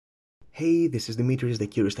Hey, this is Dimitris, the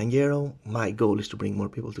Curious Tanguero. My goal is to bring more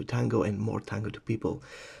people to tango and more tango to people.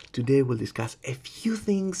 Today we'll discuss a few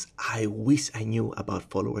things I wish I knew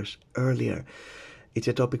about followers earlier. It's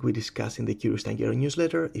a topic we discuss in the Curious Tanguero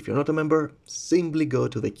newsletter. If you're not a member, simply go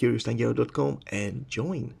to thecurioustanguero.com and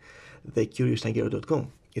join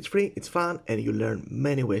thecurioustanguero.com. It's free, it's fun, and you learn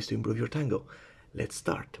many ways to improve your tango. Let's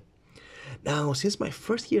start. Now, since my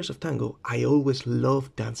first years of tango, I always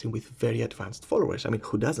loved dancing with very advanced followers. I mean,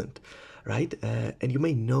 who doesn't, right? And you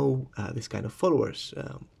may know this kind of followers.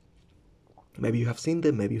 Maybe you have seen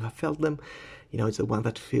them, maybe you have felt them. You know, it's the one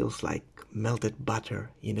that feels like melted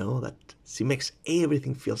butter, you know, that she makes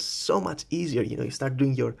everything feel so much easier. You know, you start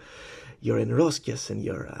doing your enroscas and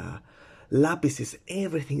your lapices,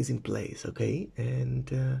 everything is in place, okay?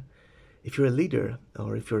 And if you're a leader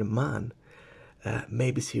or if you're a man,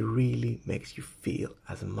 maybe she really makes you feel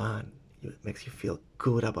as a man. It makes you feel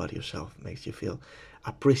good about yourself, makes you feel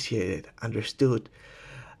appreciated, understood.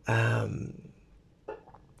 And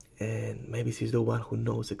maybe she's the one who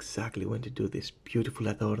knows exactly when to do this beautiful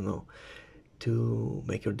adorno to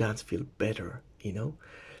make your dance feel better, you know?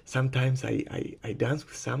 Sometimes I dance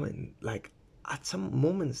with some and like at some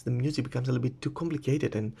moments the music becomes a little bit too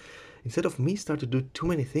complicated, and instead of me start to do too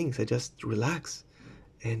many things, I just relax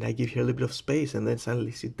and I give her a little bit of space, and then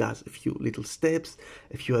suddenly she does a few little steps,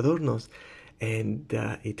 a few adornos, and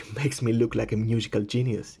it makes me look like a musical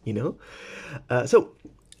genius, you know?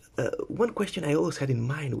 One question I always had in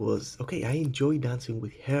mind was, okay, I enjoy dancing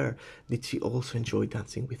with her. Did she also enjoy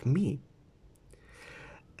dancing with me?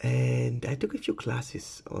 And I took a few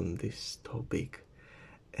classes on this topic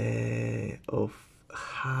of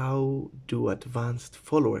how do advanced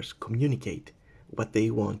followers communicate what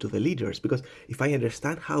they want to the leaders, because if I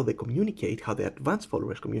understand how they communicate, how the advanced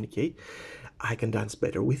followers communicate, I can dance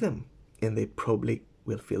better with them, and they probably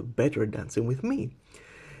will feel better dancing with me.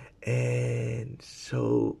 And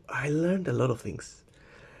so I learned a lot of things.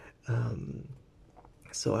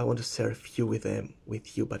 So I want to share a few with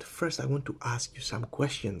you, but first I want to ask you some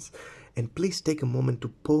questions, and please take a moment to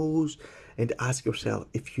pause and ask yourself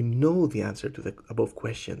if you know the answer to the above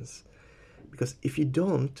questions, because if you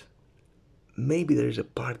don't, maybe there is a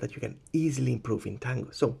part that you can easily improve in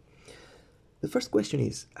tango. So the first question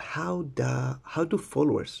is, how do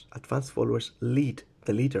followers, advanced followers, lead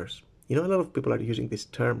the leaders? You know, a lot of people are using this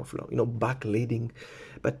term of, you know, back leading,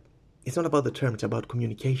 but it's not about the term, it's about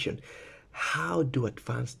communication. How do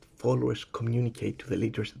advanced followers communicate to the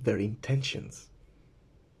leaders their intentions?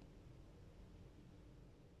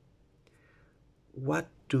 What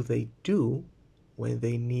do they do when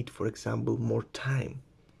they need, for example, more time?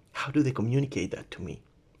 How do they communicate that to me?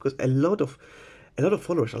 Because a lot of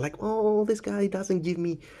followers are like, oh, this guy doesn't give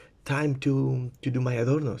me time to do my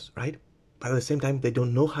adornos, right? But at the same time, they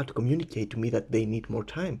don't know how to communicate to me that they need more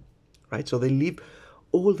time, right? So they leave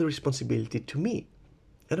all the responsibility to me.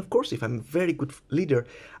 And of course, if I'm a very good leader,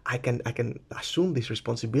 I can assume this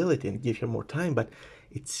responsibility and give her more time. But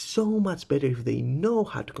it's so much better if they know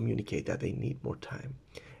how to communicate that they need more time,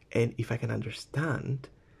 and if I can understand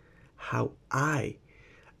how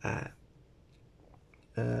and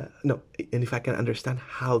if I can understand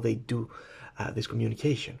how they do this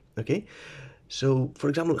communication. Okay, so for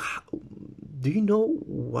example, do you know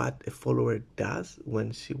what a follower does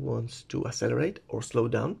when she wants to accelerate or slow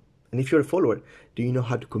down? And if you're a follower, do you know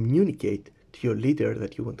how to communicate to your leader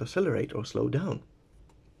that you want to accelerate or slow down?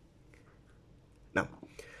 Now,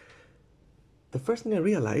 the first thing I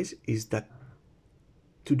realize is that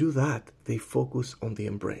to do that, they focus on the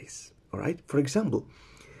embrace. All right? For example,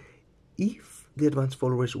 if the advanced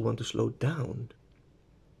followers want to slow down,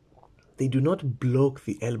 they do not block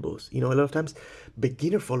the elbows. You know, a lot of times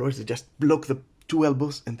beginner followers, they just block the two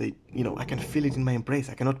elbows, and they, you know, I can feel it in my embrace.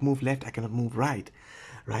 I cannot move left, I cannot move right?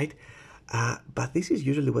 But this is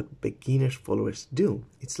usually what beginners followers do.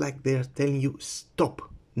 It's like they're telling you, stop,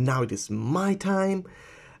 now it is my time.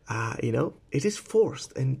 You know, it is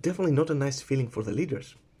forced and definitely not a nice feeling for the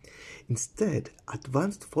leaders. Instead,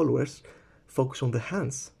 advanced followers focus on the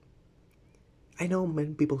hands. I know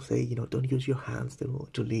many people say, you know, don't use your hands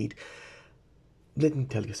to lead. Let me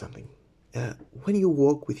tell you something. When you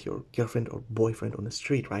walk with your girlfriend or boyfriend on the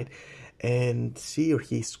street, right, and she or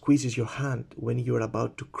he squeezes your hand when you're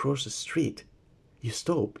about to cross the street, you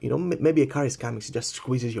stop. You know, maybe a car is coming, she just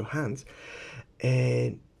squeezes your hands,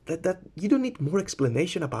 and that you don't need more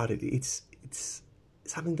explanation about it. It's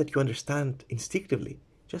something that you understand instinctively.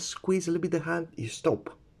 Just squeeze a little bit the hand, you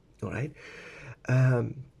stop. All right.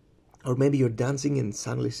 Or maybe you're dancing and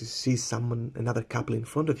suddenly you see another couple in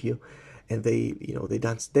front of you, and they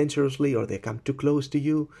dance dangerously, or they come too close to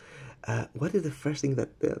you. What is the first thing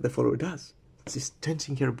that the follower does? She's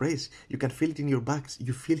tensing her brace. You can feel it in your back.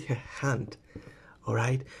 You feel her hand. All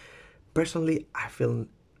right. Personally,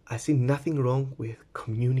 I see nothing wrong with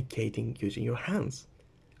communicating using your hands.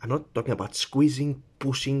 I'm not talking about squeezing,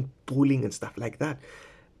 pushing, pulling, and stuff like that.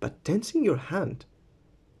 But tensing your hand,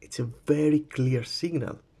 it's a very clear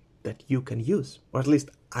signal that you can use, or at least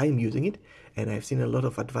I'm using it, and I've seen a lot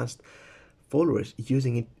of advanced followers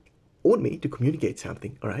using it on me to communicate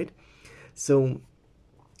something. All right. So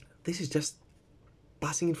this is just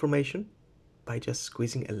passing information by just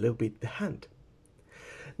squeezing a little bit the hand.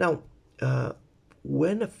 Now,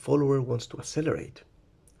 when a follower wants to accelerate,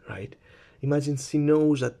 right? Imagine she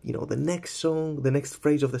knows that, the next song, the next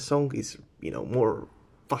phrase of the song is, more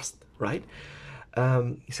fast, right?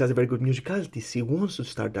 She has a very good musicality. She wants to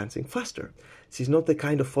start dancing faster. She's not the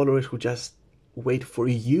kind of followers who just wait for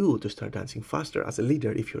you to start dancing faster. As a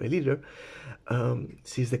leader, if you're a leader,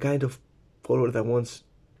 she's the kind of follower that wants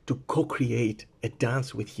to co-create a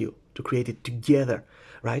dance with you, to create it together,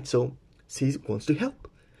 right? So she wants to help.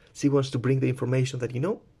 She wants to bring the information that,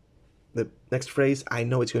 the next phrase, I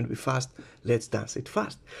know it's going to be fast, let's dance it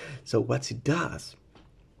fast. So what she does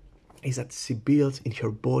is that she builds in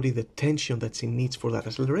her body the tension that she needs for that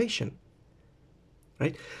acceleration,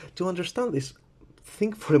 right? To understand this,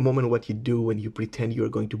 think for a moment what you do when you pretend you're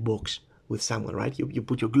going to box with someone, right? You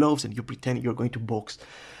put your gloves and you pretend you're going to box.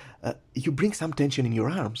 You bring some tension in your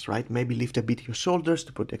arms, right? Maybe lift a bit your shoulders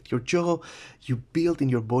to protect your jaw. You build in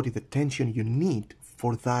your body the tension you need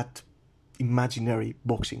for that imaginary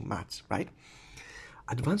boxing match, right?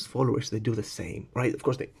 Advanced followers, they do the same, right? Of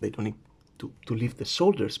course, they don't need to lift the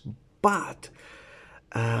shoulders, but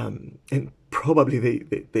and probably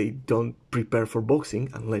they don't prepare for boxing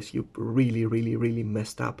unless you really, really, really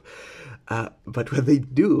messed up. But what they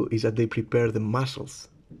do is that they prepare the muscles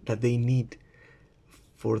that they need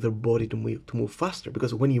for their body to move faster.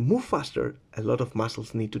 Because when you move faster, a lot of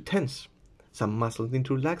muscles need to tense. Some muscles need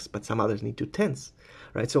to relax, but some others need to tense,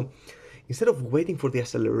 right? So instead of waiting for the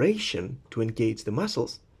acceleration to engage the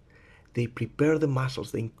muscles, they prepare the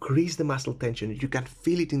muscles, they increase the muscle tension. You can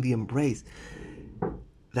feel it in the embrace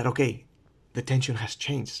that, okay, the tension has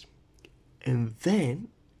changed. And then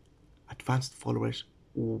advanced followers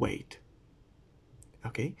wait.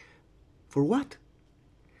 Okay? For what?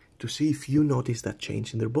 To see if you notice that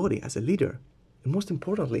change in their body as a leader. And most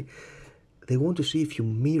importantly, they want to see if you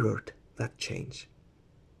mirrored that change.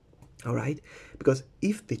 All right? Because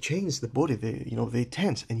if they change the body, they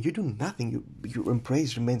tense, and you do nothing, your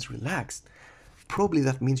embrace remains relaxed, probably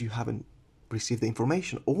that means you haven't received the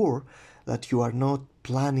information, or that you are not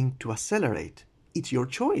planning to accelerate. It's your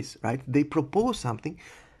choice, right? They propose something,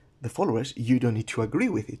 the followers, you don't need to agree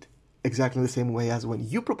with it. Exactly the same way as when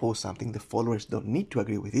you propose something, the followers don't need to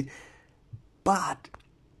agree with it, but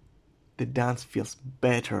the dance feels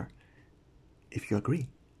better if you agree.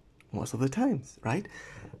 Most of the times, right?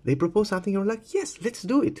 They propose something, you're like, yes, let's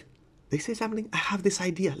do it. They say something, I have this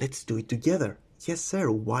idea, let's do it together. Yes, sir,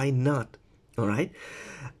 why not? All right?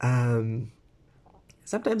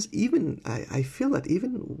 Sometimes even, I feel that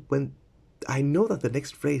even when I know that the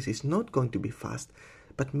next phrase is not going to be fast,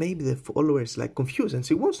 but maybe the follower is like confused and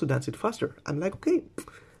she wants to dance it faster. I'm like, okay,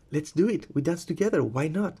 let's do it. We dance together, why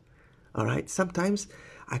not? All right? Sometimes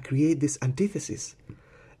I create this antithesis,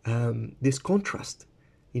 this contrast.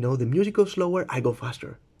 The music goes slower, I go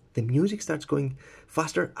faster. The music starts going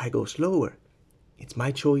faster, I go slower. It's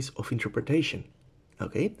my choice of interpretation,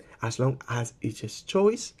 okay? As long as it's a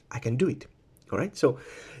choice, I can do it, all right? So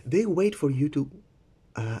they wait for you to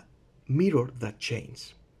mirror that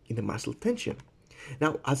change in the muscle tension.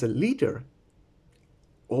 Now, as a leader,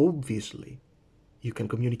 obviously, you can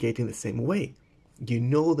communicate in the same way. The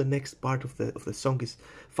next part of the song is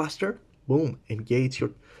faster, boom, engage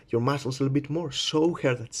your muscles a little bit more. Show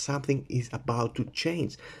her that something is about to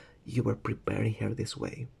change. You were preparing her this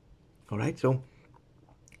way. All right? So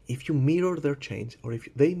if you mirror their change, or if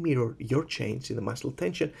they mirror your change in the muscle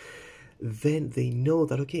tension, then they know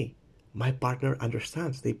that, okay, my partner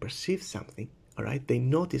understands. They perceive something. All right? They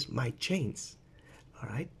notice my change. All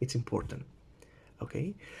right? It's important.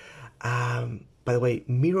 Okay? By the way,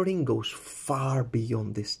 mirroring goes far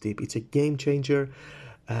beyond this tip. It's a game changer.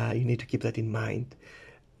 You need to keep that in mind.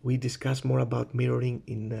 We discuss more about mirroring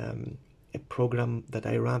in a program that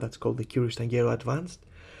I run that's called the Curious Tanguero Advanced.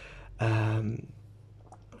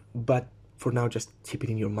 But for now, just keep it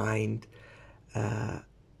in your mind.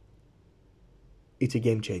 It's a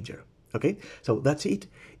game changer. Okay, so that's it.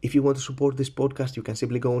 If you want to support this podcast, you can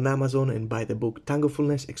simply go on Amazon and buy the book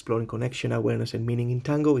Tangofulness, Exploring Connection, Awareness and Meaning in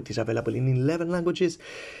Tango. It is available in 11 languages.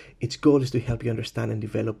 Its goal is to help you understand and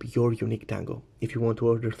develop your unique tango. If you want to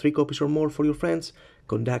order 3 copies or more for your friends,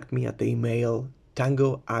 contact me at the email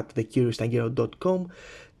tango@thecurioustanguero.com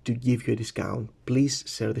to give you a discount. Please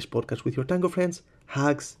share this podcast with your tango friends.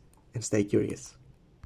 Hugs and stay curious.